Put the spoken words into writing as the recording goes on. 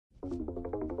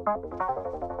1,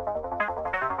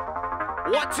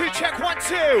 2, check, 1,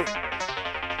 2.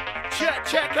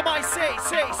 Check, am I say.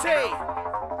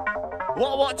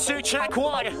 1, 1, 2, check,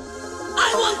 1.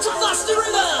 I want to bust the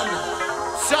rhythm.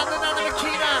 Son of Nanna,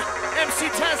 Makina, MC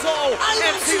Tazo,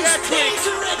 MC Letrix,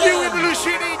 rhythm. new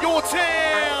evolution in your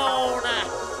town.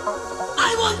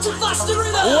 I want to bust the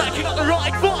rhythm. Working on the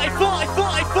right, 5.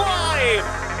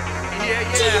 Yeah.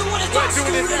 Do you want to We're bust doing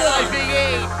the this rhythm?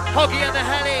 LIVE, Huggy and the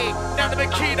Henny, Nanna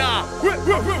Makina. Wick it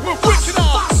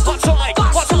up, hot tight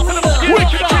for the ball.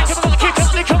 Wick it up, kick it up, kick it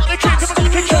up, wick it up, wick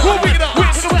it up, wick it up,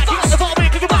 wick it up, the ball,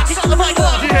 wick it up, kick it up, the mic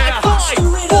on. Yeah, 5,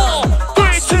 4,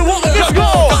 3, 2, 1, let's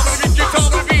go. Down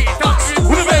to the beat,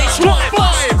 with the bass, 5,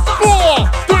 4,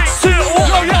 3, 2, 1,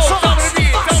 yo, yes, down to the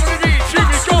beat, here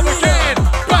we go again.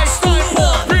 Baseline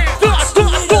pumping,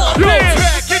 stop, yo,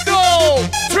 track it on,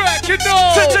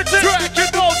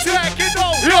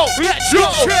 yo, let's go,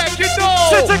 track it on,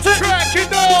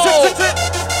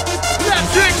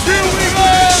 Letrix, here we go.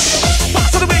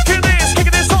 Pass to the wickedness,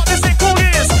 kicking this on this equal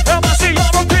is.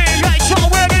 MIC-ROP, ain't sure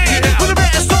where it is. With the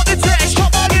rest on the text,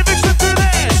 come on, you mix it to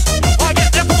this. I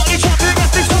get the party jumping, get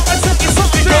things on my second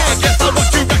side. I guess I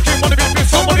want you back in, wanna be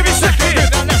first, I wanna be second.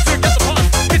 Now let's get the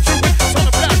pass, hit you with the son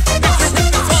of black, hit you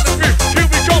with the son of blue. Here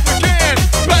we go again,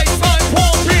 baseline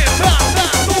pumping,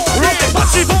 right,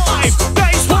 patchy vibe,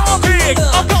 bass pumping.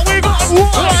 I'm going on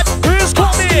what is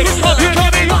coming, you're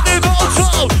coming on the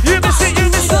goal. You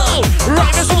miss out,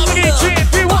 right as well, we get you,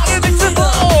 you want it to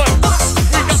fall.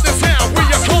 We got the sound, we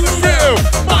are coming through.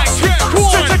 My track 1,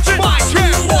 my track 1, 2,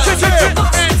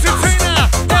 entertainer,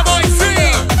 MIC,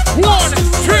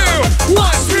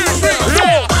 1, 2, 3,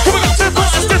 yeah. Coming up the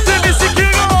blast, the thing is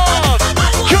kicking off.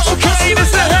 Cocaine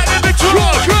is the head of the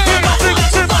drug. We got the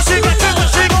mashing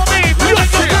on me. We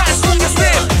like the best, like a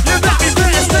snip, you let me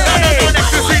blast it. Now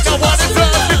ecstasy, no one is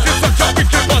us. This is such a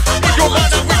wicked buzz. With your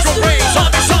mind and with your brain,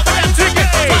 something empty game.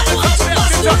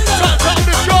 Time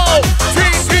to go.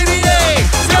 TCDA,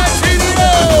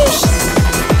 TCDO.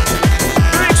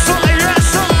 Big side, yes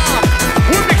sir.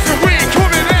 We mix the weed,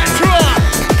 coming at ya.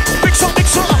 Mix up.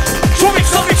 So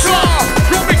mix up.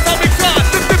 Yo, mix up.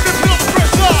 This no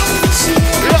pressure.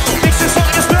 Yo, mix this on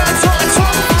this bad time.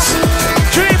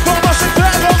 Keep on rushing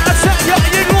back on the set. Yeah,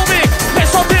 you know me.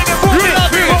 Let's not dig it for me.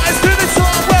 It's to the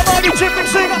top where my new chick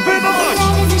mixing up in us.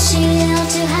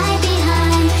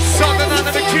 Son of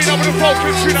Nanna Makina with the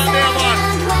focus shit on there, man.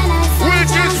 We're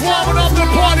just warming up the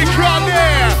party crowd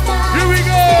there. Here we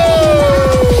go.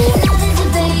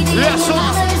 Yes, sir.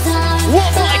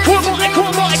 One mic.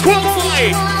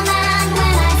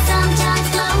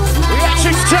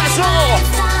 Letrix Tazo.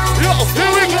 Yo,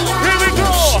 here we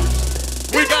go.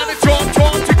 We got it drawn,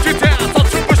 tick you down.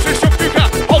 Touch your push, you got.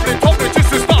 Hold it, just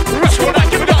to stop. Rush, go down,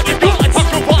 give it up, you got it.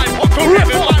 Huckle vibe, huckle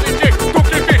rhythm, managing. Don't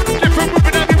give it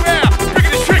moving everywhere.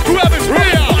 Bringing it straight to whoever's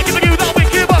real. I give you that we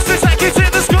give us this, I get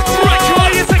in the sky.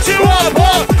 Right, it takes you up,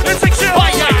 it takes you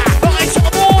higher. Lights on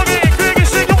the morning,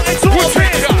 biggest thing on it's all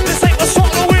in. This ain't my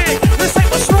swallowing, this ain't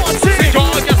my snorting. See,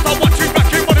 God, I guess I want you back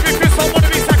in. Wanna be pissed, I wanna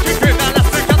be second pin. Now let's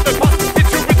look at the past.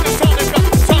 Hit you with the solid gun,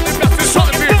 the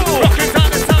solid beat. Rocking down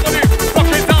the family,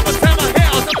 rocking down the family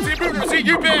house. I'm seeing moving, see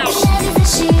you bounce.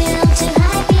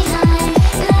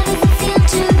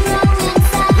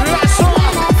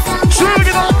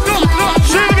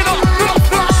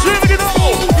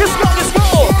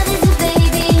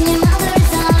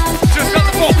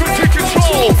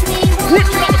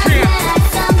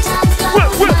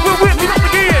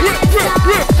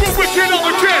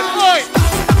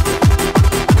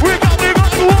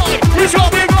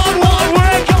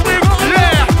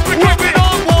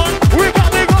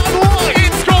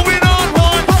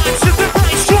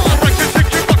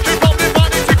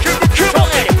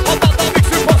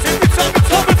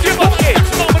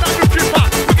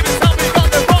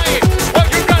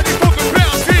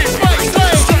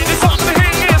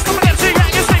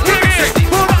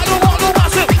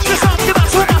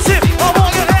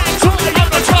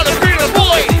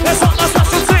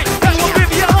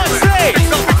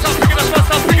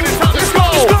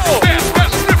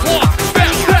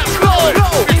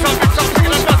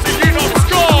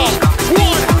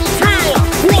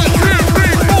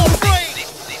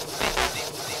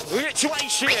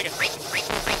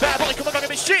 Bad boy, come on, gonna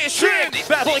be shit.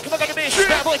 Bad boy, come on, gonna be shit.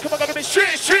 Bad boy, come on, gonna be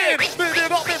shit.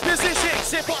 Moving up in position.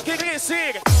 Sit back and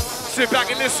listen. Sit back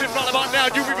and listen right about now.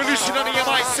 New revolution on the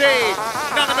MIC.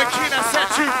 Nanna Makina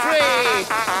set you free.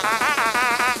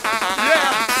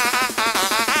 Yeah.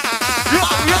 Yo,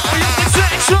 it's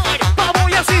action. Bad boy,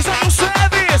 yes, he's on your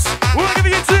service. Whatever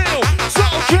you do, so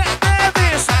get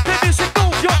nervous. The music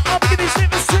goes, yo, I'm beginning to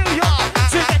listen to ya.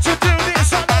 To let you do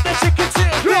this, I know that you can do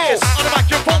this. On the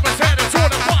microphone.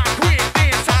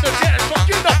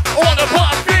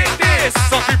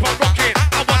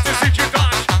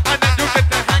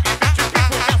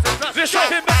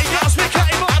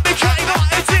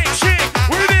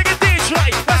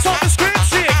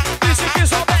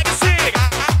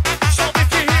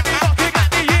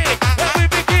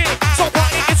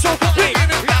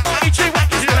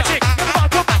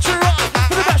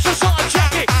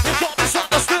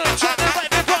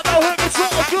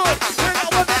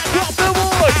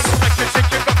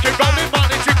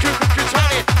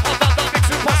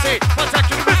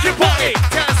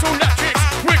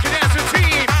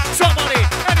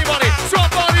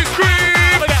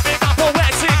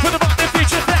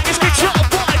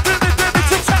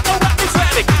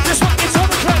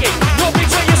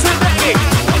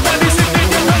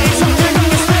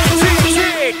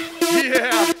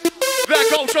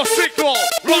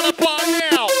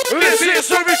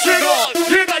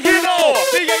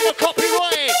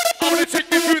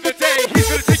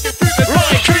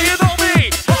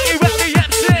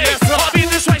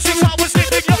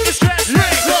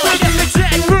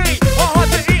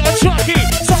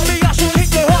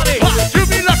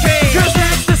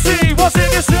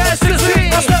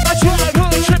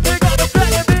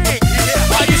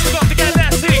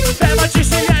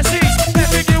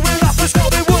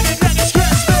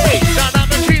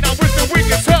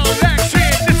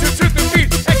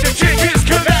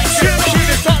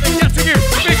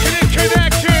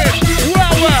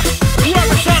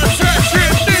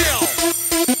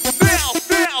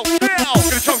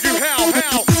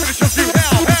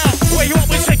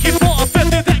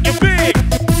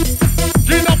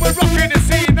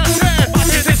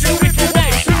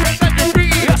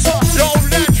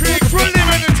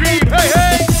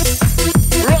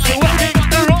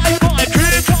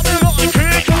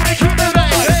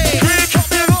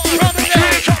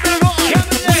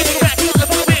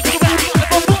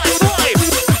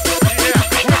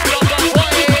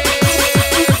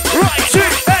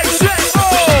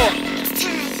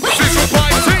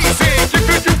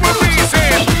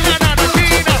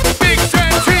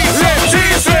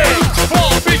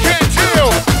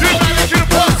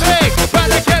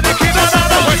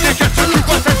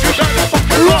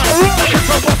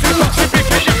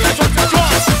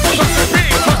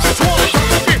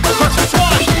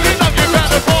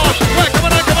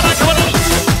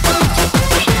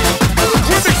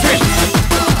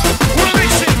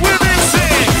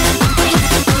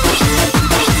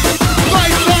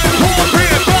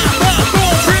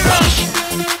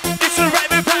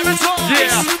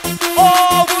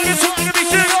 Oh, what you talking to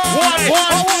me,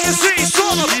 I want to see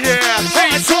some. Yeah,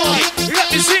 high tide. Let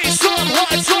me see some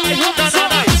high tide.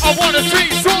 I want to see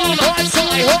some high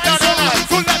tide.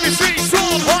 So let me see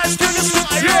some high to the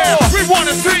sky. Yeah, we want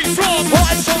to see some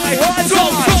high tide. So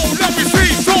let me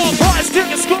see some high to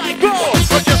the sky. Go.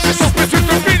 I just be something to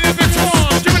the beat of the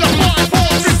time. Give it a 5,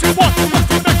 4, 3, 2, 1. Let's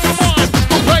go back to mine.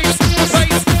 The place,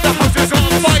 the house is on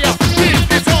fire. If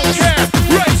you don't care,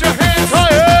 raise your hands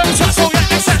higher. Tazo, let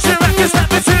me set your records, let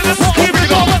me to the party. We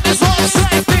go up this one,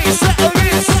 safety, settle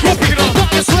in. Go pick it up,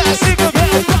 buy a sweat, think of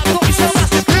it. Rap, noise, so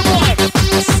that's the good boy.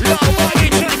 Yo, buddy,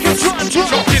 check your drum.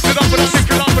 Don't get it up, but I'm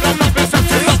thinking up, but I'm not best up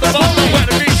to love the ball. Where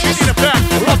the beat, she need a back.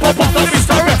 Up, let me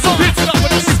start it. Hit it up,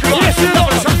 but I'm thinking up. Yes, you know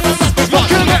it's up, but I'm the one.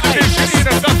 Where the beat, she need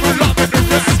a back. We're loving the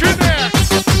rap. Get there.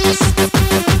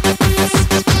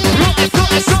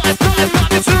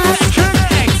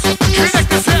 Connect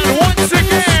the sound once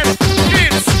again.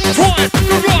 It's time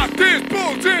to rock this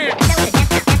building.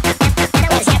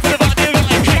 What's up for the body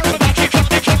again? Kick for the back, kick for the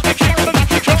back, kick for the back,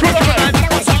 kick for the back.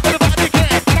 What's up for the body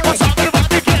again? What's up for the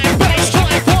body again? Bass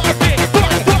drive, bump it.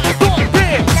 The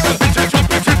bitch is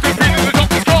jumping to the beat of the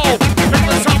double go. Make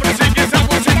the sound of the sing is out,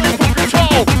 we'll take you full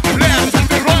control. Left to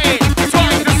the right,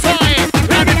 side to side.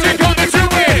 Anything gonna do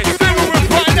it? Do it with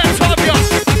pride, that's obvious.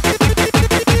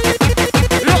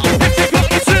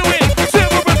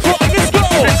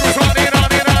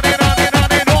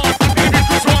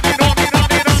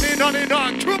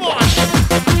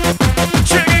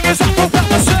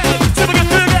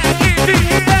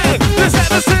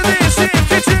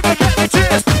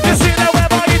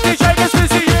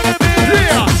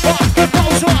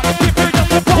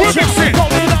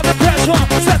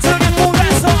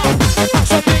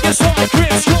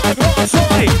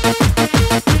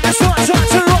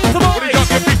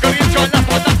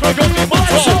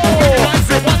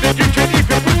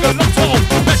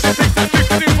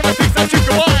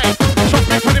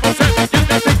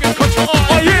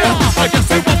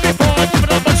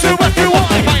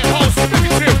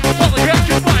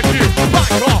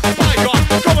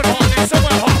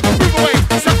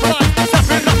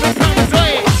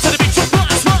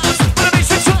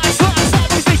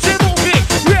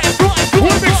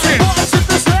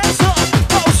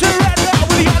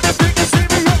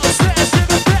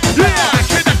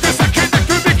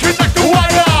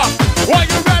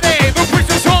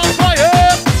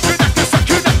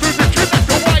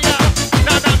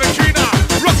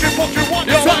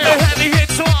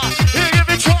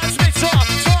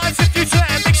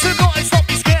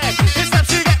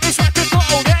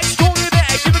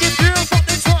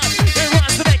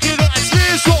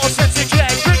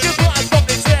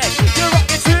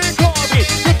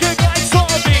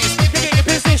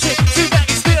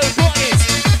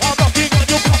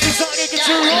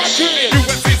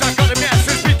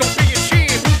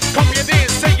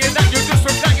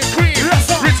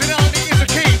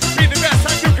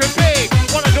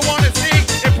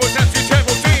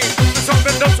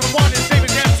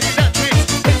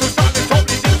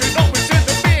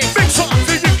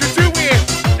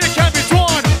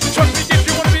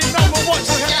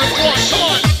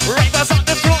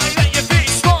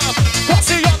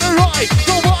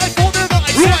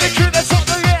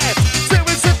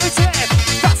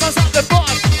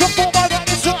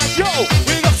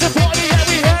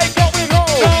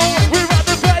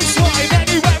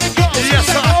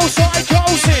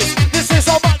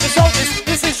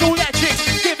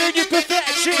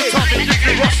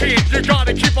 You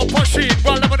gotta keep on pushing.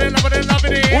 We're loving it. We're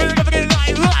loving it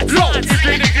like yo,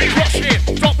 you can crush it.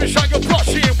 Don't be shy, you're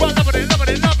blushing. We're loving it.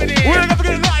 We're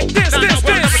loving it like this. We're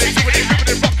loving it,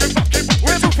 rockin'.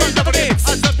 We're super loving it.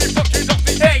 I said be fucking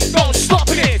nothing, ain't no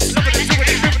stopping it. Loving it,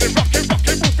 rockin',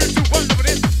 moving to we're loving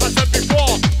it. I said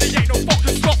before, there ain't no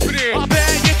fucking stopping it. I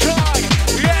bet you can,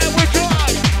 yeah we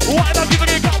can. Why not giving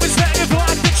it go instead of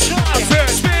like the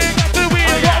chance? Spin up the wheel,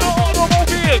 on the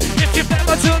automobile. If you've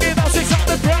never done it, I'll say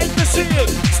something break the seal.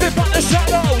 Step out the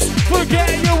shadows,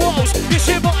 forget your woes. This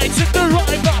your mind to the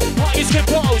right, but what is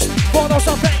composed? Follows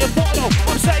are better follow.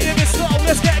 I'm saying it slow,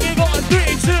 let's get it on.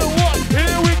 3, 2, 1,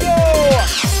 here we go.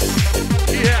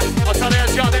 Yeah, I'll tell you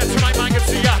y'all there tonight, man, good to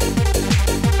see ya.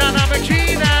 Nanna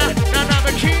Makina.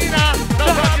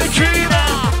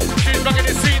 She's rocking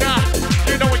the scene,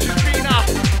 you know where she's been,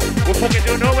 we'll fucking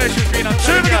don't know where she's been, I'm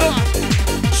telling ya.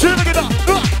 Shooting it up.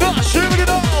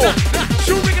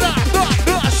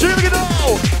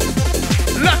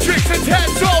 Letrix and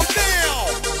Tazo now.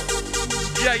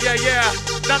 Yeah.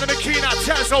 Nanna Makina,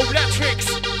 Tazo, Letrix.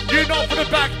 You know for the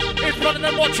back, it's running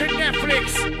and watching Netflix.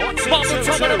 Mama,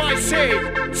 tell me what I say.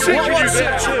 Sick of you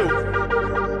there.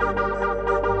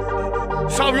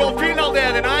 So how we all feeling out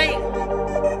there tonight?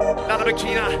 Nanna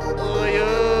Makina. Oi,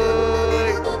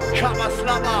 oi. Kama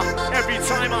slapper. Every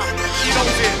timer. He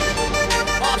knows it.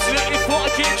 Absolutely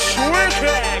fucking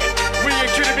shrinking. We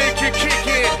ain't gonna make it kick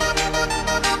it.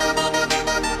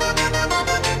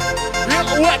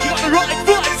 Working on the right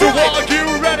foot. So are you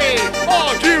ready?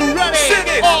 Are you ready? Sing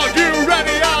it. Are you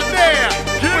ready out there?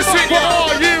 We're singing.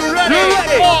 Are you ready?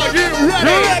 Are you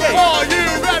ready? Are you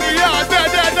ready out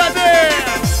there?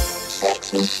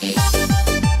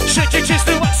 Shake your kiss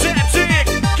to accepting.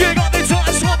 Get on the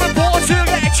dance from the board to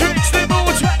Letrix. The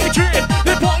mood's ready to drip.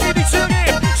 The party needs to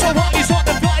live. So hot is on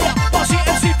the fire. Boss the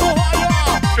MC for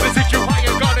higher. Gonna take you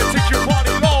higher, gonna take you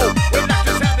party low. With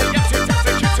actors and the actors, that's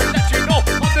the kids to let you know.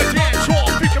 On the dance floor,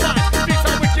 pick your mind. Beats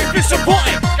are wicked, fist of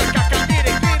point.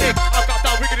 Get it. I've got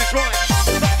that wickedest right.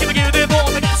 Give it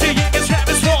all, and I'm seeing it's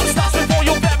having strong. Starts before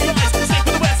your very eyes. Stay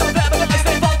for the west, I'm vandalized,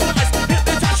 they vocalize. Hit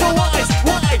the touch your eyes.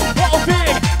 Wide, how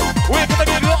big? We're gonna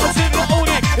get lost in the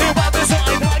owning. Here by the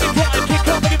side, hiding pride. Keep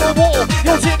coming in the wall.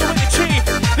 You're taking with the chief.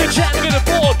 They're chatting in the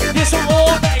board. Yes, I'm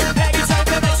all night. Anytime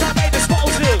the next time they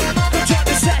dispose it. Control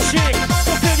the session.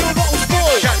 Fulfill your roles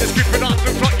full. Chat is keeping up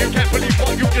the front. You can't believe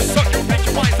what you just suck. You make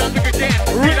your eyes and look again.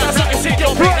 Realize that it's in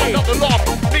your brain. Not the loft.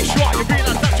 Make sure you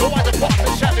realize that you're at the part.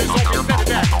 The shadows always better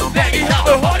there. There you have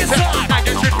the hardest time. Now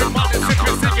you're tripping, man, and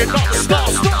sipping, singing, not the stop.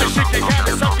 The shake your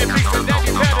hand and suck your piece, and then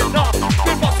you better not.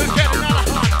 The boss is getting out of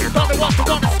hand. Not the one to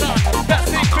understand. Best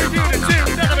thing for you to do.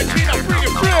 Nanna Makina, bring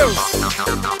it through.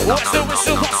 Where's the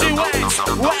whistle, what's the wait?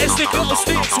 Where's the glow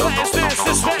sticks? Where's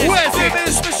this space? Where's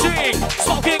this machine?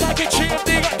 Smoking like a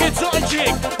chimney, like a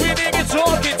dodging. Winning and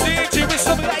talking, teaching with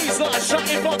some laser.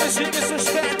 Shining from the singers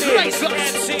suspended.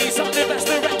 MCs on the best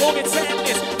around all its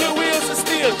endless. The wheels are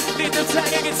steel, need them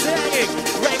tagging and tagging.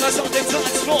 Ringers on the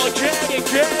dance floor, getting.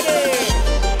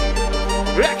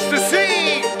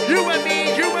 Ecstasy, you and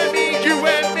me, you and me, you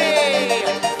and me.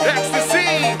 Ecstasy.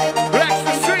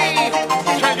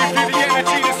 Can you feel the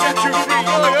energy to set you free?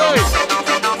 Oi, oi.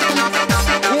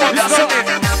 What's up?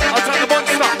 I'll tell the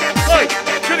monster. Oi,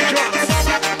 here it comes.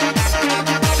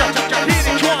 Here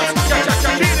it comes.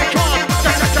 Here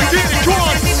it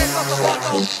comes.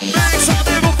 Make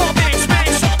something over, make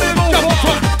something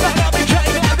over. Nanna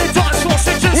Makina on the dance floor,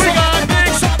 sing just like.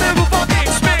 Make something over, make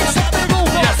something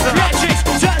over. Letrix,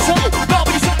 Tazo,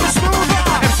 nobody's on the smoother.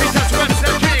 MC Tazo and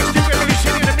Snap Kings, do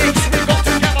evolution in the mix. We go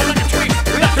together like a twig.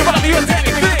 Left around the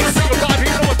authentic things. Say goodbye, you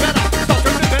know it better. Stop to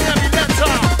live in every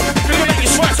letter. Feel it, you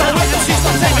sweat, so wait and see,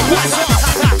 stop taking questions.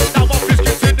 Now my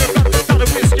biscuits in the rap, just not a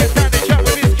biscuit. And they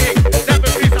carry this king. Never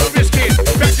please, I'm risking.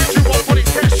 Back to you, I'm putting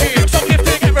cash in. So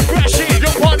gifting and refreshing.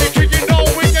 Your party, can you know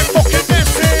we get fucking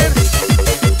missing?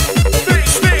 Mix.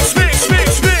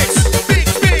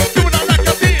 Doing it like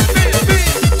a this.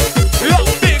 Yo,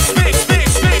 mix.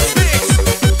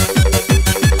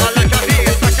 I like a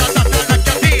this, like a that, like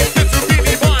a this. This is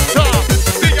really what's up.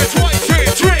 Sing a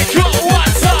drink, yo,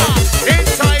 what's up?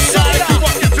 Inside, you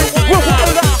want it to wind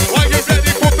up. Are you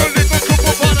ready for the little group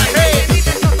of on ahead?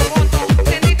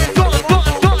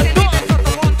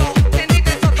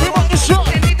 Come on, the shot.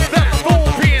 That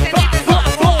 4-pin,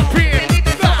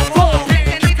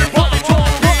 keep the party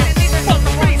talking. Fuck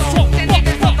the bass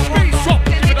drop.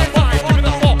 Give it a 5, give it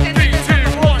a 4, 3, 2,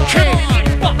 1, come on.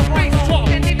 Fuck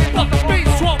the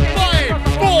bass drop. 5,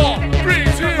 4, 3,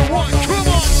 2, 1, come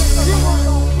on.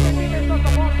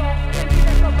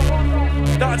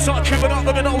 That's our coming up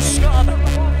with an old scum.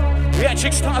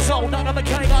 Letrix, Tazo, Nanna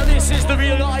Makina, this is the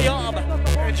real I am.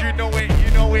 And you know it.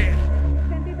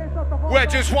 We're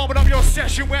just warming up your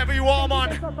session wherever you are,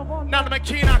 man. Nanna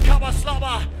Makina, Kaba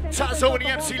Slava, Tazo and the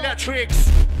MC Letrix.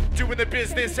 Doing the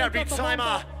business every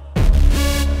timer.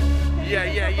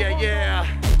 Yeah.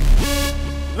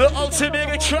 The ultimate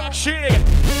attraction.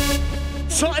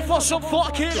 Time for some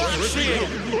fucking action.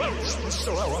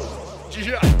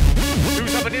 Yeah.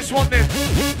 Who's having this one then?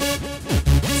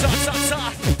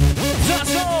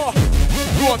 Tazo.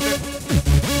 Go on then.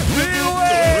 Feel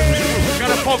away.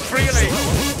 Gotta pump freely.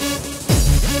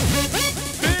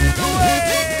 Feel away.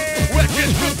 We're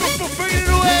just feel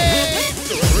away.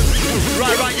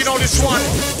 Right, you know this one.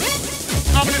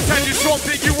 I'm gonna tell you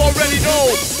something you already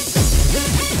know.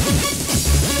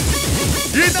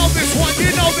 You know this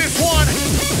one.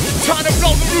 Trying to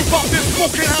blow the roof off this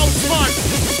fucking house, man.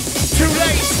 Too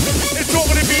late. It's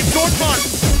already been done, man.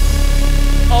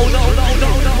 Oh no.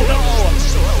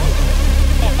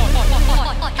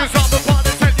 Cause I'm about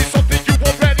to tell you something you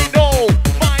already know.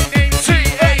 My name's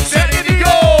T.A.Z. I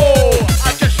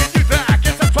guess you knew that.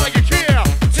 Guess that's why you're here.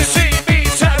 To see me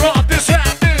tear up this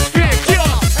atmosphere.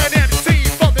 Yeah. An MC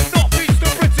from the northeast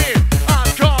of Britain.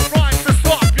 I've got rhymes to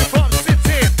stop you from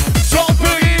sitting. Don't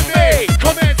believe me.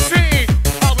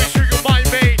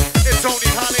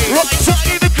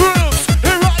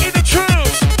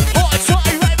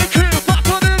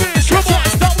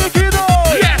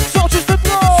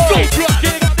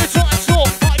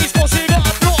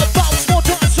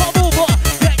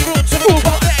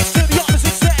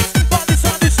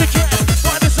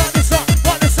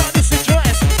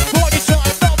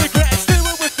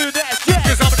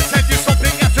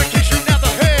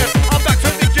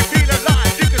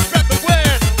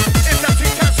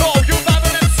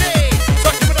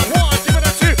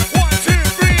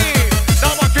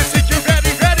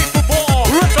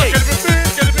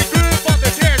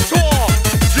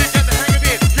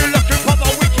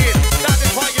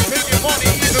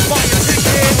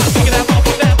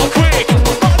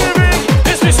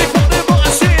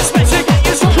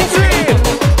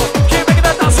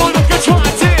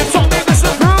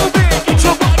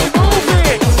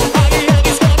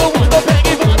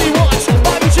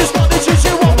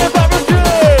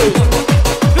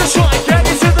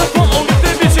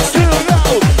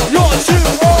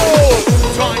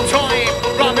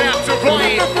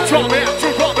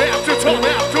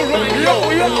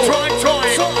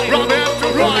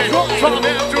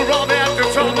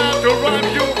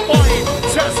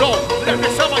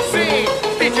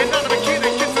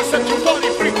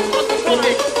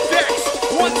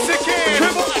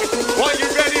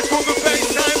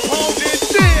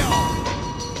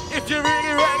 you're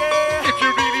really ready. If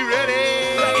you're really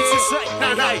ready. Ready to say,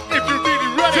 Nanna, if you're really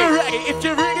ready. you're ready. If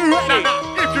you're really ready. Nanna,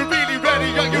 if you're really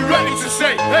ready, are you ready to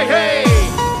say, hey, hey?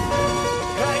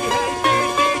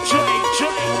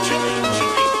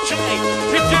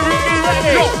 If you're really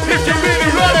ready, Yo, if you're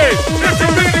really ready, if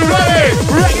you're really ready,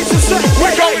 ready to say,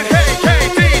 we're going, hey, hey,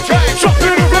 DJ, jump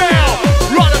it around,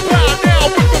 run about now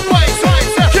with the baseline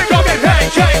set. Keep going, hey,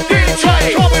 hey,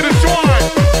 DJ, come in the joint,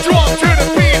 drum to the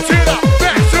beat, to the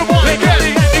back to one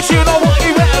again. you know what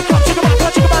you will. Come to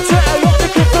my tail, on the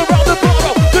cliff around the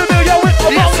borough. Familiar with the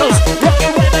motors,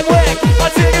 rocking when they wing. I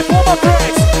did it for my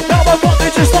friends. Now I want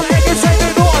it just like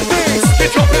entertainment or things. They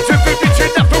jump into the beat, you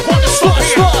never want to stop.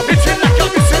 It's you like a,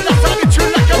 it's you like a, it's you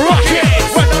like a rocket.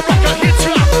 When the rocker hits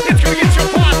you, it's gonna hit your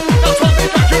part. Now tell me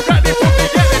that you're ready for the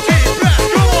energy.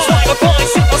 Go on. Like a fly,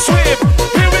 sink or swim.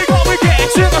 Here we go again,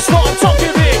 to the storm, don't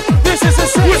give in. This is a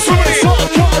serious song,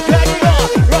 can't bang it up.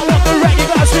 Roll up the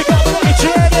regulars, we got the right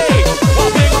journey.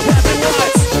 I'll bring up every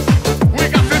words. We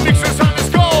got the mixers on, let's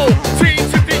go. T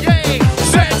to the A,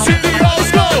 Z to the O,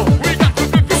 let's go. We got the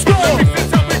mixers on,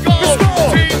 we go.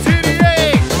 T to the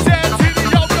A, Z to the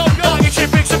O, go, go.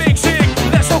 Mixing,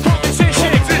 there's no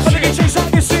competition. But the DJ's on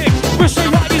your sick. Wish they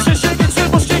had these shaking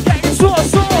symbols, you're getting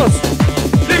sauce.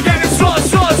 You're getting sauce.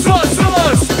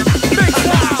 Mix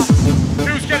up.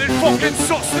 Who's getting fucking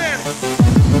sauce then?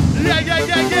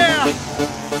 Yeah.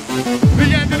 The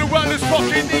end of the world is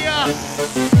fucking near.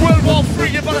 World War III,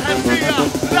 you better have fear.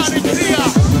 Loud and clear.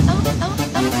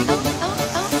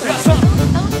 Yes, sir.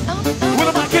 With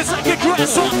the mic, it's like a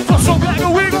grass up. Fuss on back,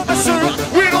 we gon' mess around.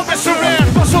 We don't mess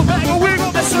around. Fuss on back, we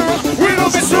gon' mess around. We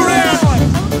don't mess around.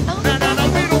 No,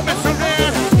 we don't mess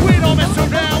around.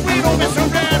 We don't mess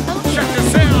around. Check the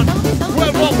sound.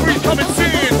 World War III coming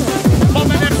soon.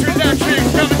 Mama and MC Letrix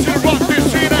coming to rock this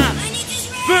shit out.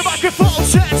 The microphone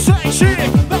sensation.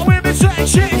 No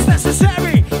imitation's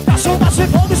necessary. That's all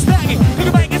massive on this thing. You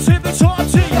can make it to the top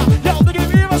tier. Yo, they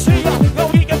give me a seer. No,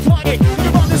 we can plug it. You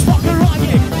can run this fucking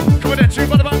rocket. Coming at you,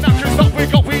 what about knackers? Stop, we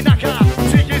go, we knacker.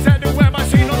 Tickets anywhere, my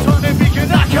scene on turn and we can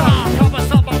knacker. Come and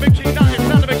stop by Makina, it's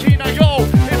not a Makina, yo.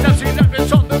 It's MC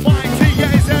Letrix on the mic,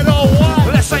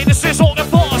 T-A-Z-O-Y. Let's say this is all the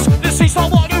force. This is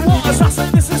not what it was. I say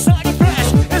this is like a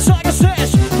fresh. It's like a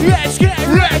sesh. Yeah, it's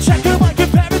getting red. Check the mic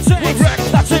and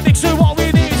parenting. That's a mix of what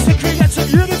we need to create some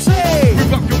unity. We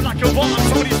rock you like a bomb,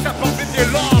 somebody step up in the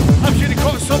alarm. I'm here to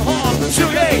cause some harm. Too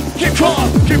late. Keep calm.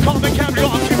 Keep calm and carry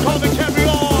on, keep calm and carry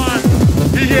on.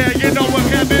 Yeah, you know we're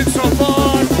having some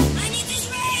fun.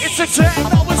 It's a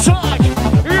 10-hour time.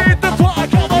 Hit the park.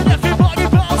 Come on, everybody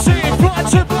bouncing. Front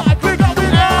to back. We got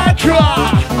with Accra.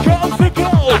 Go for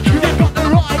gold. You got the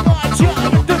right mind, yeah.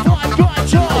 The vibe got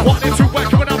job. Wanted to work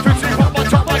coming up 50 one more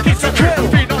time like it's a kill.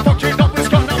 Feet on fucking up, it's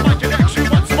gonna make it action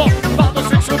once more. 5 or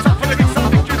 6 shows up for the next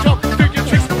time. Think you jump, think you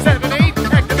tricks. 7, 8,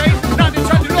 activate. 9 and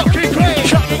 10, you look, keep great.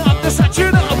 Coming up the set, you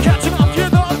know. Catching up, you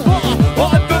know.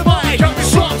 On the mic.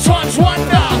 Sometimes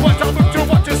wonder. What I move to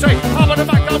what to say. I'm on the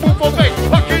mic, I move for me.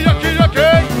 Okay.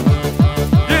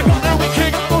 You got the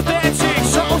wicked old dancing.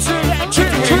 Sounds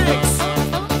Letrix.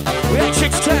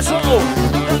 Letrix Tazo.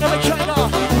 Nanna Makina.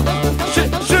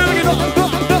 Shooting it up.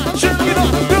 Shooting it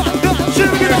up.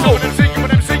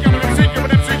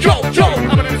 Yo,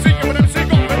 I'm an MC, I'm an MC,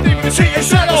 I'm an MC,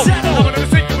 T-A-Z-O. I'm an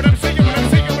MC, I'm an MC, I'm an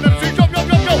MC, I'm an MC, yo.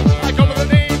 I go with the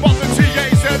name of the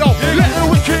T-A-Z-O. Let the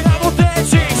wicked old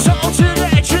dancing. Sounds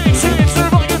Letrix. It's the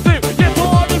right thing. You're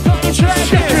party fucking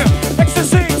champions.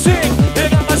 Ecstasy ting. You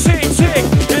got my seating.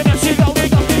 You got to go. You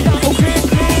got the yellow king.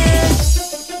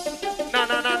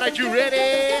 Nah, you ready?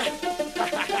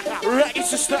 Ready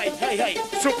to stay. Hey.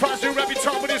 Surprise you every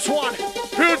time with this one.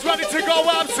 Who's ready to go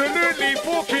absolutely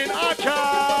fucking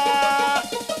aka?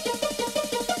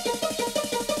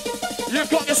 You've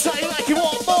got to say like you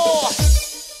want more.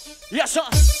 Yes, sir.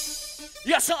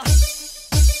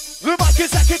 The mic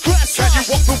is like a crash. Can you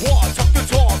walk the walk, talk the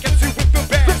talk, MC with the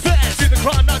best? See the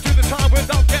crowd now, do the time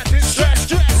without getting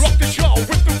stressed. Rock the show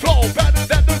with the flow, better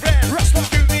than the rest.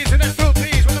 Do these and then still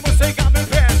these when I must say I'm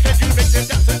impressed. Can you make them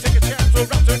dance and take a chance or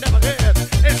round to never head?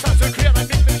 It's time to clear and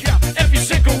make them hear every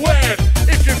single word.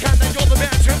 If you can, then you're the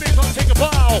man to me, don't take a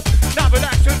bow. Now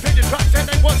relax and finish your tracks and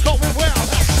then what's going well.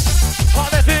 All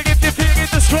that thing if you feel it,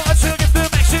 the strong to get the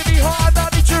max in the hard. Now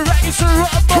need your ready to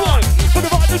run. Come on. For the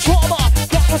vibe, the trauma.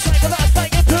 Got no cycle, that's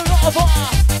like a pull over.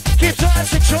 Keep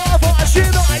dancing, Java.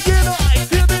 Unite.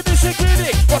 Feel the music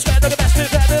critic. What's better, the best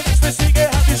of ever. It's the singer,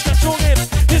 have you scratched your lips?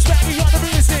 This baby on the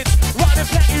reasons. Riding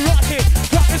plenty rocket.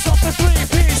 Rockets off the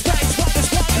 3-piece. Bass, rock this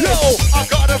one. Yo, I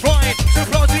got a rhyme to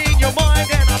blood in your mind,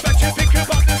 and I bet you think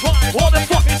about this rhyme. What the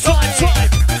fuck is time?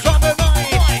 Summer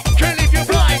night, can't leave you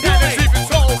blind, and it's even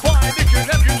so fine. If you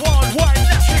left you one, why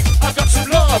electric? I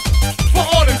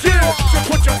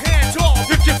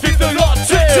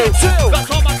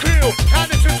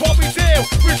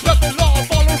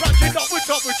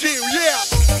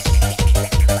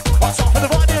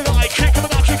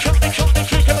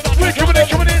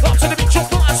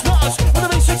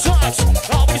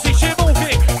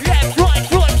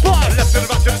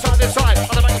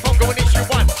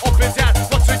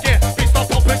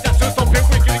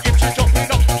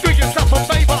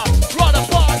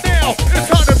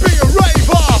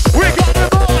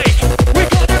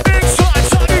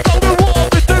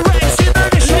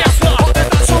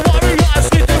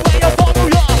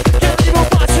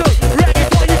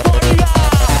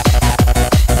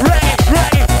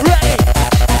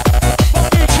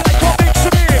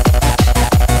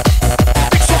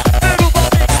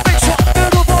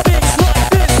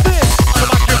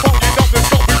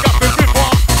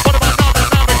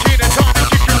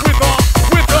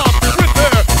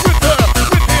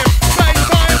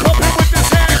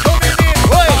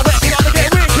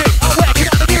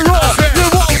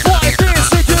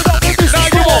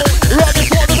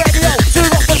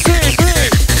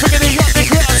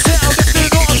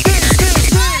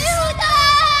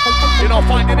You're not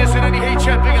finding this in any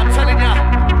HMV, I'm telling ya.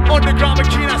 Underground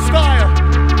Makina style.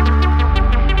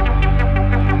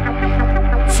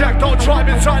 Check, don't drive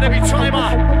inside every timer.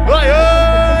 Hey,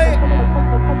 hey!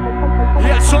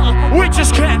 Yes, sir. We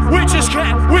just can't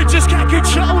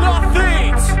control our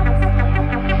things.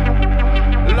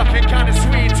 Looking kinda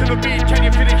sweet to the beat, can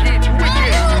you feel the heat?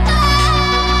 Wicked.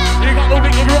 You got the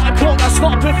wicked right clock, that's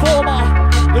not performer.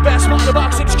 The best man, the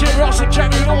box, 6 Kid Ross and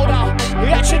Kenny Order.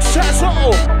 Letrix,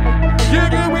 Tazo. You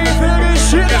do me very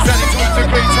shit. It's any time to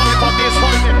great time on this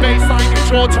fighting baseline.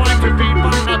 Control time to beat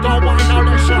mine, I don't mind, now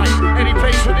let's shine. Any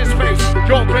place with this face,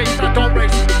 your grace, I don't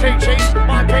race. Take chase,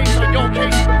 my pace on your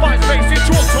case. Find space, it's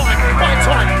your time, my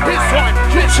time, his time,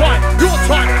 your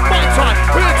time, my time,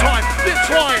 her time, this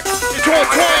time. It's your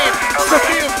time to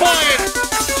feel fine.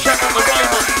 Check out the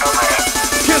rhymer.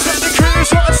 Cause when the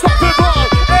crew's unstoppable,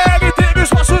 anything is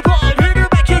possible. We can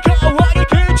make it go out of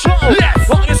control. Yes!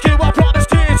 Long as you are promised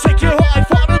to take you high,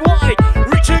 far and wide.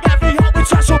 Reaching every home with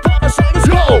Tazo, promise, so let's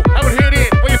go. I would hit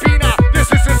it, where you been at?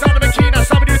 This is the sound of Makina.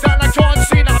 Somebody who's down like John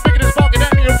Cena. Bigger than Spark and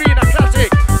Emmy Arena.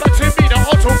 Classic, like Tim Mina.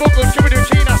 Auto vocals, giving you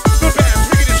Kina. The best,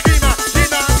 wicked and screamer.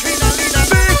 Lina, Lina.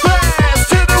 Big fast,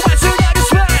 to the west, you got this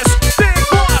fast. Big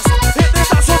boss, hit the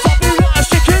Tazo, top the rush.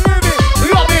 You can move it,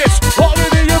 love it. All of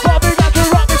the above, you got the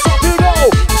rock, it's up to go.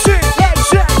 Shit, like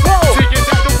shit, go. Singing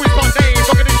down the whiz my name.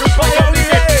 Fucking into a spot, only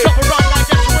hit. Drop a run like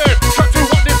yes, you will. Try to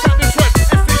understand this word.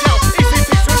 SDL, ECT,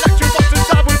 select you, want to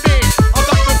start with me. I'm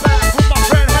back to back with my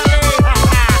friend Harry.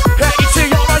 Hey, to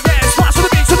your right, yes. Pass to the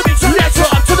beat, so let's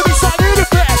up to the beat, side of the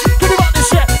bed. Give me about this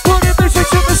shit, put it music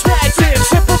to perspective.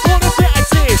 Simple for the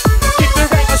effective. Keep the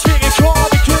rate, my swinging, calm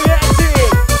and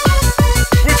collective.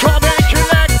 We calm and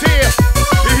collective.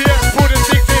 Yes, putting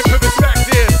things into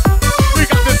perspective. We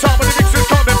got the time when the mix is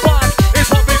coming back. It's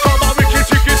what we call my wicked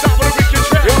chicken down with a wicked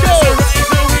check. Yo, it's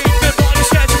the rave, the week, the body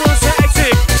schedule's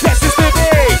hectic. Yes, it's the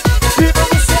beat. People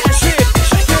the session.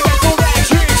 Shake your ankle, that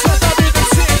trick. So that be the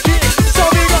ticket. So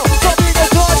we go, God,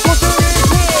 for the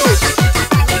include.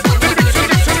 The mix,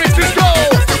 let's go.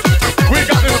 We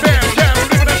got this band, yeah, we're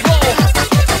living and flow.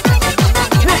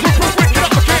 We're breaking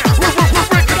up again. We're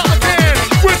breaking up again.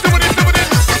 We're doing it.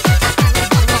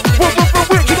 We're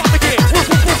wicked up again.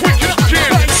 We're breaking up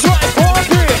again. Bass drive,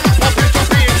 pump it. Pumping,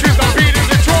 tunes are beating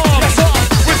the drum. Yes, sir.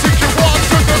 We're taking one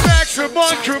to the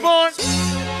maximum, come on.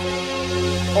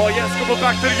 Oh yes, coming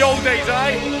back to the old days,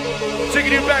 eh?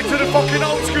 Taking you back to the fucking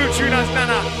old school tuners,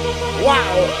 Nanna.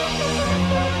 Wow.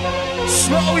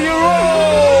 Slow your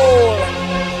roll.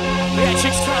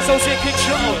 Letrix, Tazo's in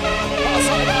control.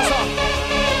 Outside.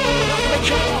 Not gonna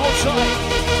count the whole time.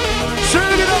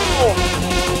 Turn it on.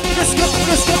 Let's go.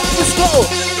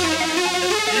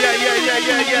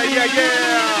 Yeah.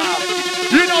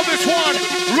 You know this one.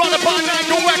 Run about now,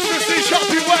 go ecstasy, shop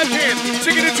be working.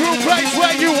 Taking it to a place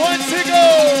where you want to go.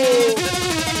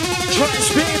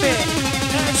 Transbeaming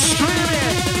and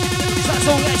streaming.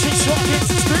 Tazo, Letrix, rocking,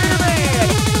 streaming.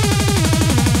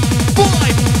 5,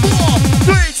 4,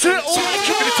 3, 2, 1.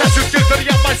 Keeping the test skills that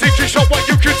you have my thinking, show what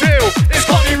you can do. It's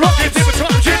funny rockets, different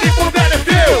times, you need more than a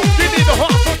few. You need the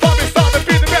heart for fun, it's time to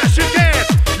be the best you can.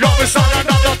 You're a son of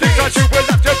another thing that you will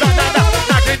have to done.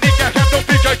 Now you need your hand, don't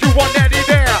think that you want any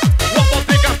there. One more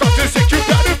thing I've got to say, you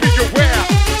better be aware.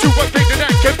 Do a thing to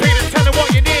that campaign and tell them what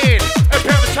you need. A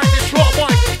pair of Chinese straw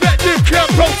wine, that you can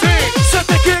protein. So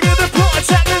they get in the pot,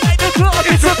 activate the clock.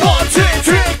 It's a party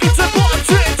trick. It's a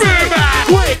party trick.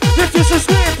 Quick, if this is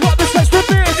lit, what the sex to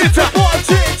be? It's a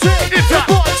party trick. It's a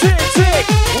party trick.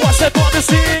 What's that party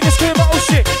seeing is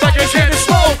commotion. Like a jet It's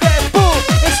smoke and boom,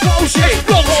 explosion.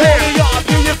 Holy up,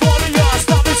 you volley us,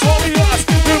 stop it, holy us.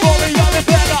 You volley on the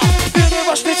better, feel the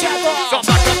rush together. Stop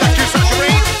back, you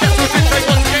saturate. Guess who did say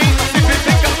once again? If you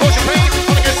think I'm going to pain,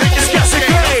 I'm gonna say it's Yes, it's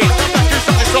great. Stop back, you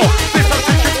started so. This time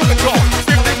take you for the draw. If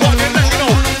they want it, let me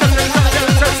know. That's the time, yeah,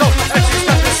 that's so. And she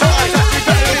stepped aside, actually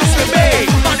better listen to me.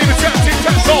 My name is Jesse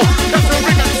Tazo. That's the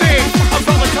ring I sing. I'm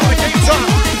from the colligator.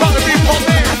 Proud to be part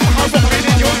there. I'm rocking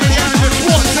in your ring and just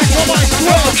want to go my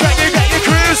Well, can you get your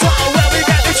cruise on? Where we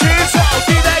get the tunes on?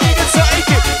 Be there, you can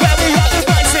take it. Where we have the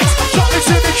basics. Drop it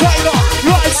to the trailer.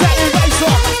 Right, set it, race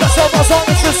on. That's all my song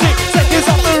is to see. Take us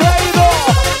off the radar.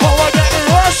 Oh, I get the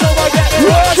rush. Come on,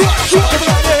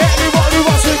 everyone who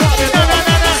wants to go in.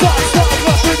 Stop,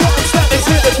 lock the doors. Step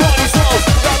into the party zone.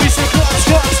 Let me see clutch.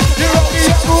 You're only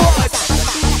ever one.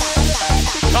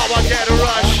 How I get a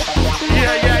rush.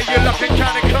 Yeah, you're looking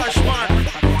kinda clutch, man.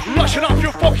 Rushing up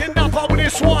your fucking napper with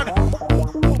this one.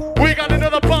 We got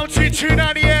another bouncy tune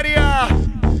out the area.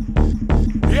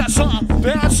 Yes, sir.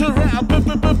 Bounce around. Bounce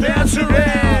around. Bounce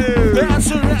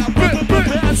around.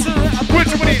 Bounce around.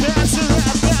 Which one is? Bounce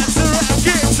around.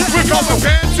 We're going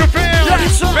bounce to bounce.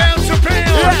 Yes, sir. Bounce to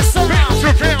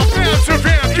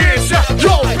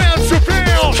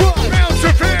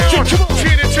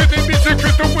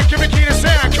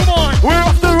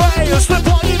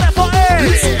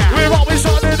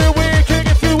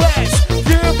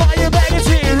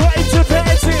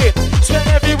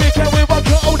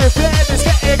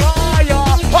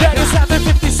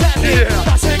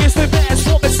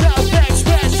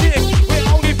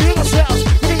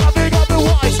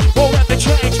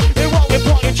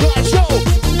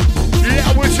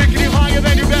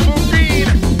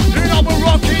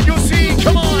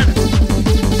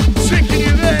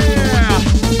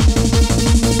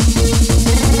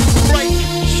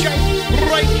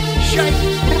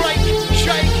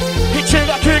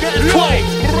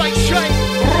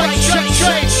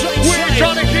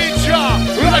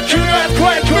fucking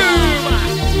earthquake, boom.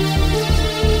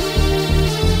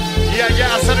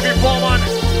 Yeah, I said it before, man.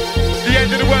 The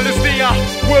end of the world is near.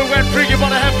 World went free, you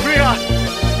wanna have freer.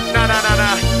 Nah.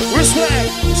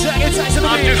 Respect.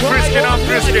 I'm just frisking, I'm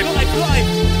frisking.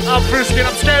 I'm frisking,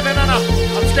 I'm scared of Nanna.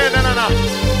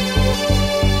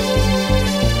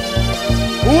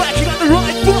 Working on the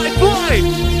right, fly.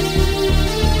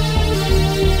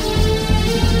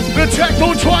 The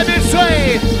techno tribe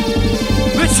insane.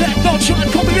 The techno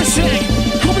tribe coming in sick.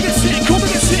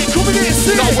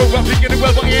 No, we're rapping in the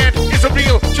world, but in. Is it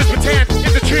real? Just pretend.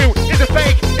 Is it true? Is it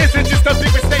fake? Is it just a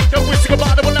big mistake? Don't wish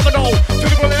about it, we'll never know. To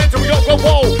the world ends and we all go,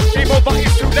 whoa. Game over,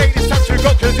 it's too late, it's time to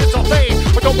go, cause it's our fate.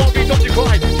 But don't worry, don't you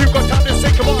cry. You've got time to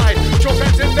say goodbye. Your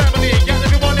friends and family, yeah,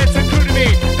 everyone is including me.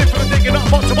 Live for the thinking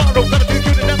about tomorrow. Gotta do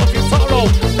good and never feel sorrow.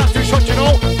 That's too short, you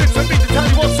know. This is me to tell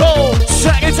you what's so.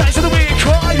 Second days of the week,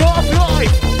 cry off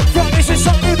life. Fridays and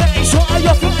Sunday days, try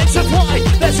your flights to fly.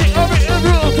 Let's hit a written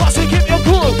rule, plus it give you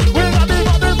good. We're running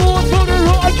on the board for the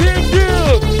right king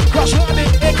view. Crash landing,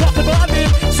 aircraft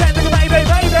abandoned. Sending a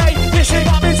mayday. Dishing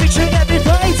up music, shit every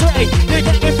payday. You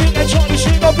get me thinking, Charlie,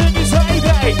 shit up in this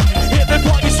heyday. Hit the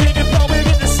party, singing, flowing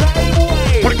in the same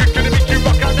way. What a good gonna make you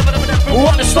rock, I never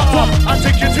Wanna stop up, I'll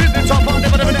take you to the top, I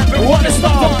never wanna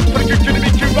stop up. What a good gonna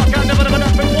make you rock, I never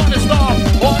wanna stop.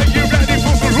 Are you ready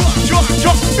for the rock,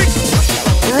 drop, mix?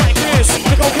 Right this,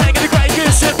 the cocaine and the great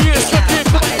gears, abuse, flip,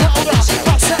 louder.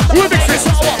 Remix this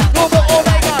hour, no more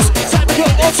Omegas. Time to go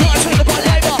on to us with the bad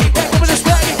labor. Back over this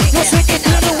day, you're singing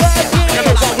to the way. Get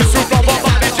up, we super rubber,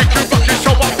 body, you can rock your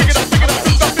show up. Pick it up,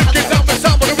 stop it, get down the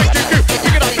sound, what a wicked group.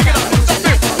 Pick it up, stop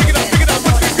it, pick it up,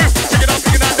 wicked group. Pick it up,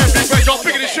 every way, don't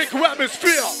pick it, shake your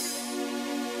atmosphere.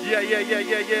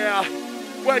 Yeah.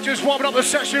 We're just warming up the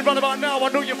session right about now. I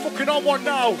know you're fucking on one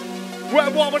now. We're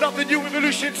warming up the new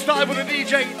evolution style with the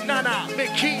DJ Nanna,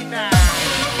 Makina.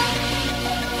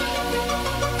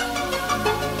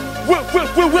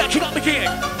 We're working up again.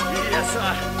 Yes,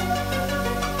 sir.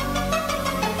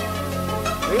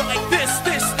 Like this.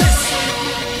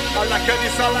 I like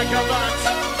this, I like that.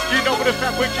 You know what the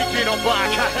fact we're kicking on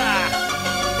back.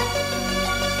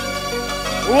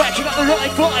 Working up the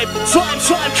right vibe. Time,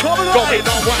 coming on. Going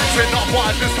on once and not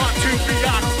once, it's time to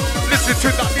react. Listen to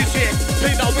that music,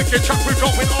 play that wicked track, we're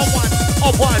going on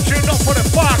once, you're not for the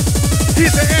fuck.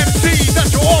 He's an MC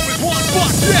that you always want,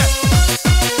 but yeah.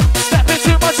 Step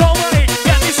into my soul lane,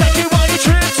 get me shaking while you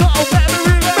trip, so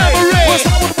memory lane. What's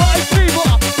up with my fever,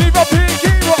 pink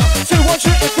era,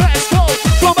 200 and fast gold,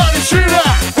 from out the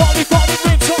shooter. Body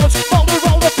ringtones, roll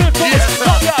the fifth voice.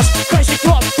 Yes, crazy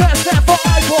club, best step for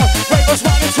icon. Rainbow's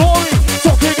mandatory,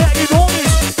 talking any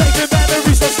noise. Taking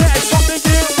memories that said something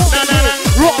new.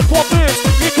 Right, pop this,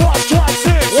 you class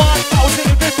classics. I was in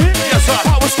the beginning, yes, sir.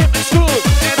 I was skipping school,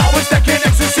 and I was taking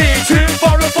ecstasy. 2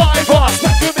 for a 5,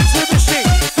 spec of Mitsubishi.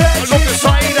 Look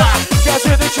inside that. Guys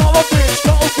in the color bitch,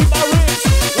 don't keep my rings.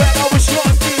 When I was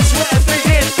young, things were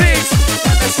thinking things.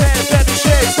 And they said that the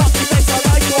shit, something makes I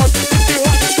like on. If you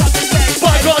want to stop the things,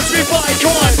 Bygones be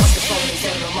bygones.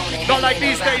 Not like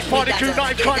these days, party crew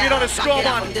night climbing on a score,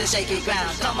 man.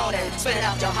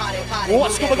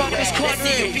 What's going on in this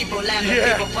country?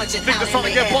 Yeah, think the song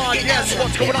get barred, yes,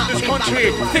 what's going on in this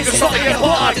country? Think the song get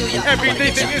barred.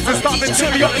 Everything that is to stop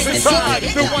until the others inside.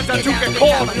 The ones that do get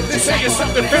caught, they say it's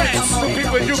self-defense. The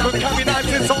people you can carry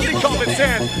knives, it's only common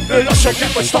sense. The lush will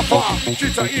get much tougher,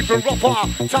 streets are even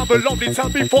rougher. Time will only tell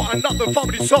before another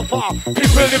family suffer.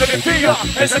 People living in fear,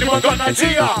 has anyone got an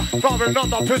idea? From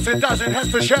another person doesn't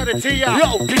have to share it to you.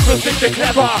 Yo, people think they're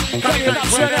clever, carry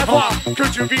knives whenever.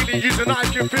 Could you really use a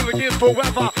knife, you're feeling it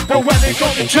forever. But when they go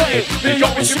to jail, they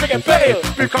always should get bail.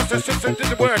 Because the system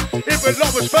didn't work, it will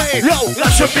always fail. Yo,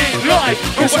 that should be life,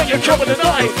 cause when you come with a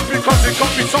knife, because it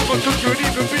can't be someone who could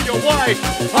even be your wife.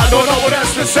 I don't know what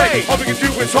else to say, all we can do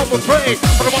is hope and pray.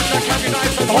 For the ones that carry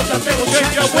knives and hope that they will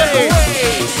change their way.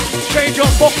 Change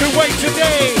your fucking way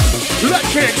today.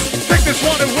 Letrix, take this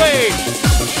one away.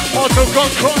 Also gun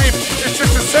crime, it's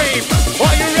just the same.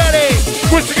 Are you ready?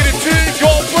 We're sticking it to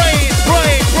your brain.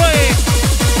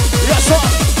 Yes, sir.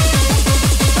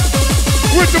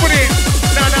 We're doing it.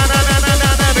 Na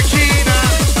Makina.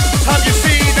 Have you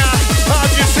seen her?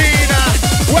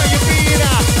 Where you been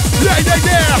her?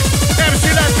 Yeah. MC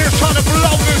Letrix trying to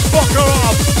blow this fucker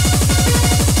up.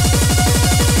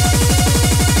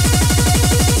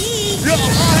 Yo, I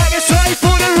hang it straight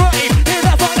for the rain. In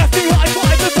that one left behind,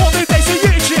 five before the days of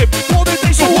YouTube, for the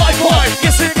days of Wi-Fi.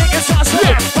 You're singing it's us,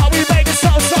 how we make it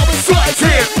sound so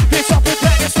exciting. It's up and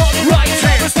playing, it's not the right.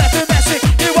 I was left a message,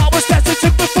 you I was destined to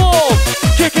perform.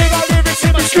 Kicking our lyrics.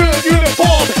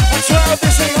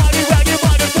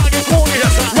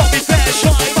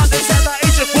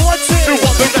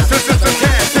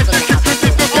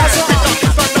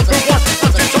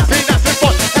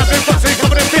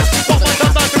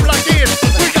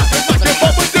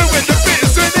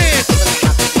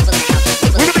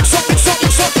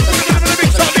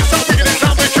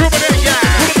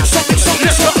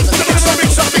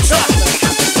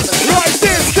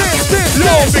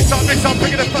 Yes, I'm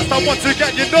bringing it fast, and once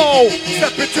again, you know.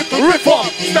 Step into the rhythm,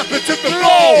 step into the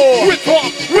flow. With you,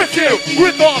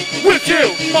 with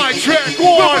you. My track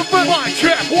one,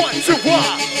 two,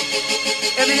 one.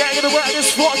 In the end of the world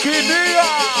is fucking here.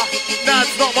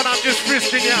 That's not what I'm just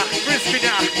frisking ya.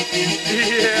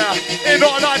 Yeah. And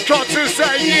all I've got to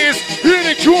say is, here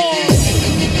it comes.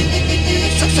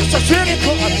 Here it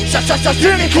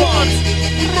comes.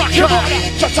 Rock on.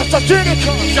 Here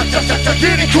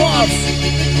it comes.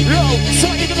 Yo, so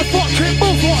you're gonna fucking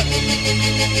move on.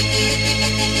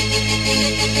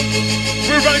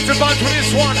 We're running to bunch with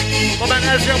this one. My man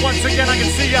Ezra, once again, I can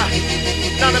see ya.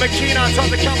 Nanna Makina, on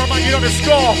the cameraman, you know the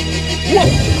score. Whoa!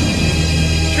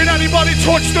 Can anybody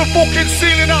touch the fucking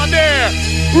ceiling out there?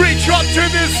 Reach up to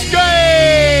the scale!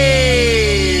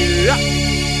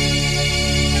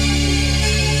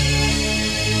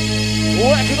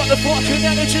 Working on the fucking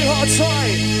energy hard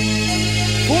side.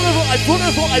 Full of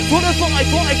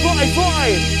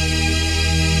vibe.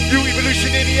 New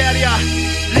evolution in the area.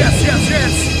 Yes.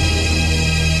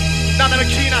 Nanna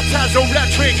Makina, Tazo,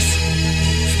 Letrix.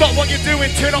 Stop what you're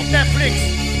doing, turn off Netflix.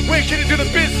 We're gonna do the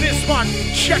business, man.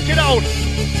 Check it out.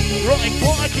 Right,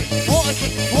 working.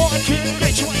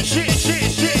 Get you ain't shit.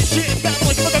 Bad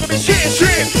boy, come on, gonna be shit.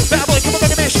 Bad boy, come on,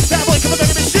 gonna be shit.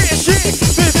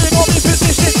 Moving on in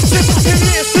position, sit back in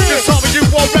here, sit. This time you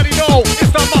already know.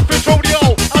 It's the Muppets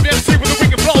Rodeo. I'm the MC with the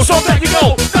wicked flow. So there you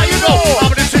go. I'm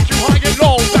gonna take you high and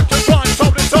low. Back to grind,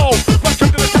 toe to toe. Welcome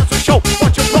to the Tazo show.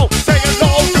 Watch your flow, say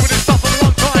hello. Doing this stuff for a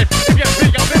long time. If you're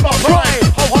big, I'm in my prime.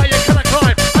 How high can I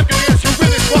climb? I'm gonna get you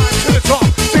with this rhyme to the top.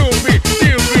 Do me,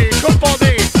 come for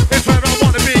me. It's where I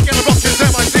wanna be. Gonna rock this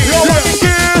MIC. Yo, I can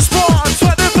get a spot.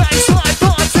 Sweat the baseline.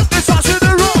 Dance if this house in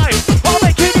the rhyme. I'm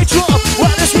making it drop.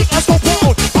 When the speakers go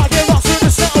pound. I get lost in the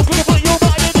sound. Gonna put your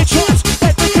mind in the trance.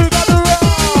 Let the crew gather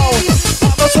round.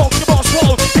 I'm not talking about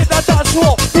slow. Hit that dance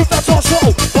floor. Move that torso.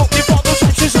 Hope you found those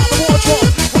trenches out the wardrobe.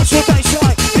 Watch your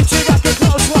baseline. It's your like a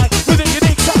close line. With a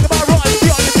unique sound of my rhyme.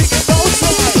 Beyond the thinking no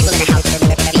time.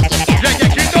 Yeah,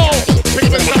 you know. Pick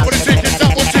this up with a ticket.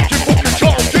 Double ticket for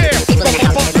control. Yeah. Rock the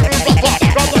button and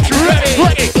rock like you ready.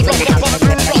 Rock the button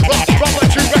and rock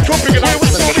like you ready. Come pick it up.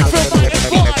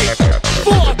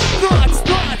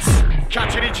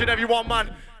 Catching each and every one, man.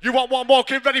 You want one more?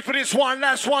 Get ready for this one.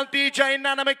 Last one, DJ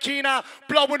Nanna Makina,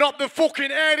 blowing up the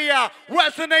fucking area.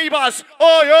 Where's the neighbors?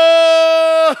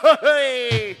 Oh,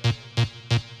 hey.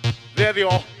 There they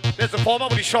are. There's the farmer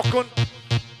with his shotgun.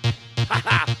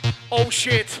 Oh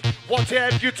shit, what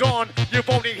have you done? You've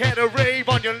only had a rave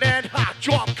on your land. Ha,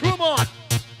 drop, come on.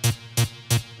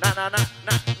 Nah.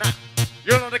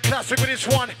 You're on the classic with this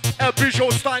one. El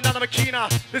Bijo style, Nanna Makina.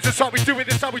 This is how we do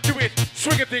it,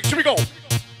 Swinging things, here we go.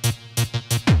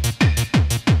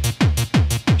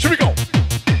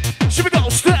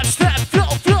 Step, flow.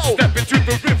 Step into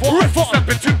the river. Step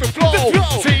into the flow.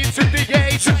 T to the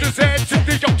A, to the Z, to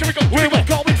the yo. Here we go. We were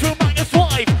going through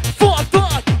 -5. Fuck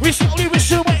that. We slowly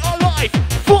wish away our life.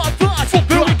 Fuck that.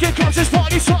 The wicked comes this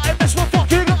party time. That's what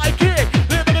fucking I get.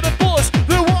 Living in the buzz.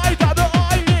 The wide down the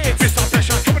eyelids. Mr.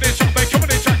 Pressure, coming in, jumping, you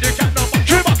got no more.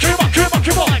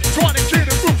 Come on. Trying to get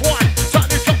a roof one. Time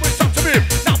to jump with something to live.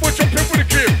 Now we're jumping with a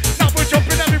grip. Now we're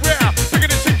jumping everywhere. We're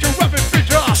gonna take your weapons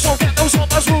bigger. So get those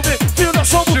numbers moving. Feel that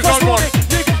soul She's on one.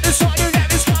 You got this side, you got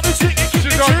this coming, keep it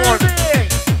She's on one. moving.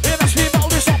 It must be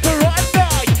modus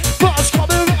operandi. Bars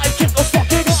coming right, keep those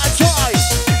fucking lights high.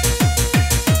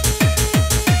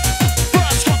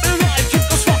 Bars coming right, keep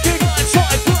those fucking lights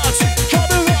high. Bars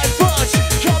coming right, bars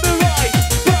coming right.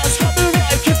 Bars coming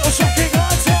right, keep those fucking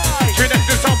lights high. Connect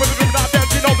this up with the room, now then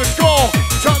you know the score.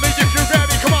 Tell me if you're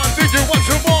ready, come on, do you want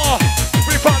some more?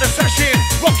 We found a session,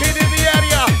 rocking in the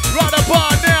area. Right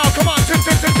about now, come on, to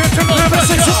the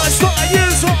Message pressure. I start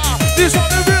user. These are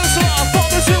the real stuff.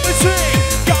 Focus in between.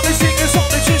 Got me singers on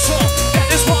the chisel. Get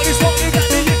this party started, get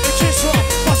me in the chisel.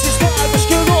 What's this time? Let's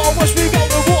get on. Watch me go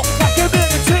to war like a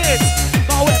militant.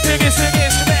 My weapon is an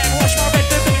instrument. Watch my red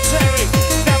the military.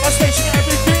 Now my station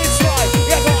everything's right.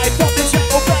 Yeah, I got this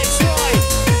yellow baseline.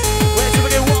 Where's the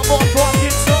get one more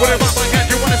fucking time? Put him out my hand,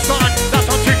 you wanna start? That's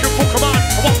how you can book 'em on.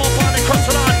 I want more fun and cross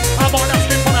the line. I'm on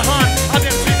asking for the hand. I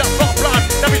didn't see that flop run.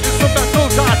 Let me just look that full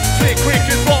time. Slick, quick,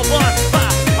 is all one.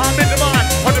 I'm in the mind,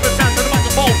 100% to the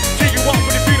microphone. See you up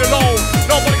when you feel alone.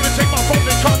 Nobody gonna take my phone,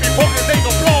 they try me for it, they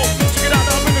gon' blow. Check it out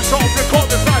now with the song, record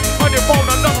this live on your phone,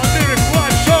 another lyric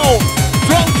live show.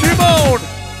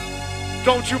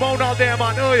 Don't you moan out there,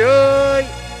 man. Oi.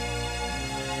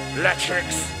 Letrix.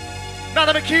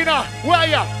 Nanna Makina, where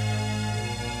ya?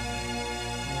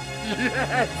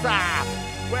 Yes,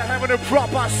 we're having a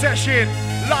proper session.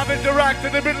 Live and direct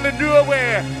in the middle of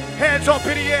nowhere. Hands up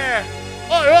in the air.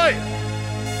 Oi.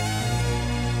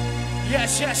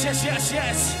 Yes, yes, yes, yes,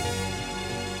 yes.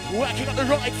 Working on the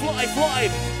right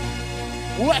vibe.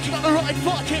 Working on the right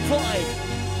fucking vibe.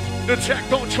 The tech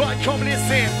don't try and come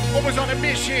listen. Always on a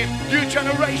mission. New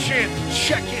generation.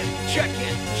 Check it, check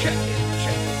it, check it,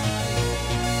 check it.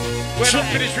 When I'm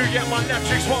finished, you get my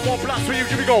Letrix. One more blast for you.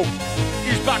 Here we go.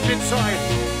 He's back inside.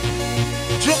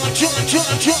 Drop. Into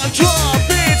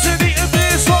the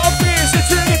abyss of this.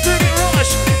 Into the big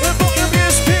rush. The volume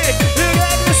is big. The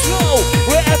air is slow.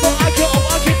 Wherever I go,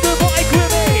 I keep the mic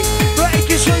with me.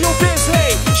 Making sure you're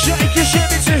busy. Shake your shit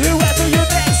into whoever you're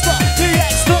next to. The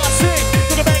ecstasy.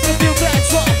 Gonna make them feel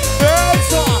better.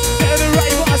 Better. Get the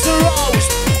right rise the roast.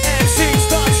 MC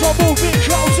starts from moving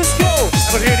close. Let's go.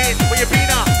 Ever heard it? Where you been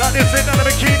at? That is it, Nanna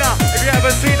Makina. If you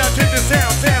ever seen that, to the sound.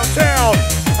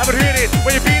 Haven't heard it?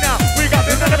 Where you been at? We got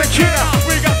the Nanna Makina.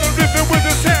 We got the rhythm with the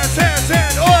sound.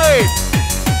 Oi!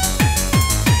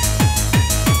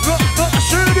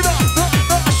 Shooting it up.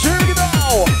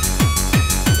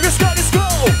 Let's go.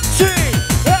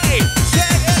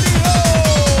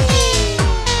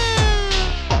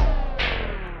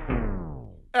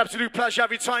 Absolute pleasure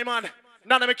every time, man.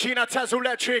 Nanna Makina, Tazo,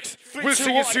 Letrix. We'll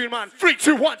see you soon, man. 3,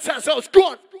 2, 1, Tazo's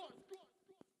gone.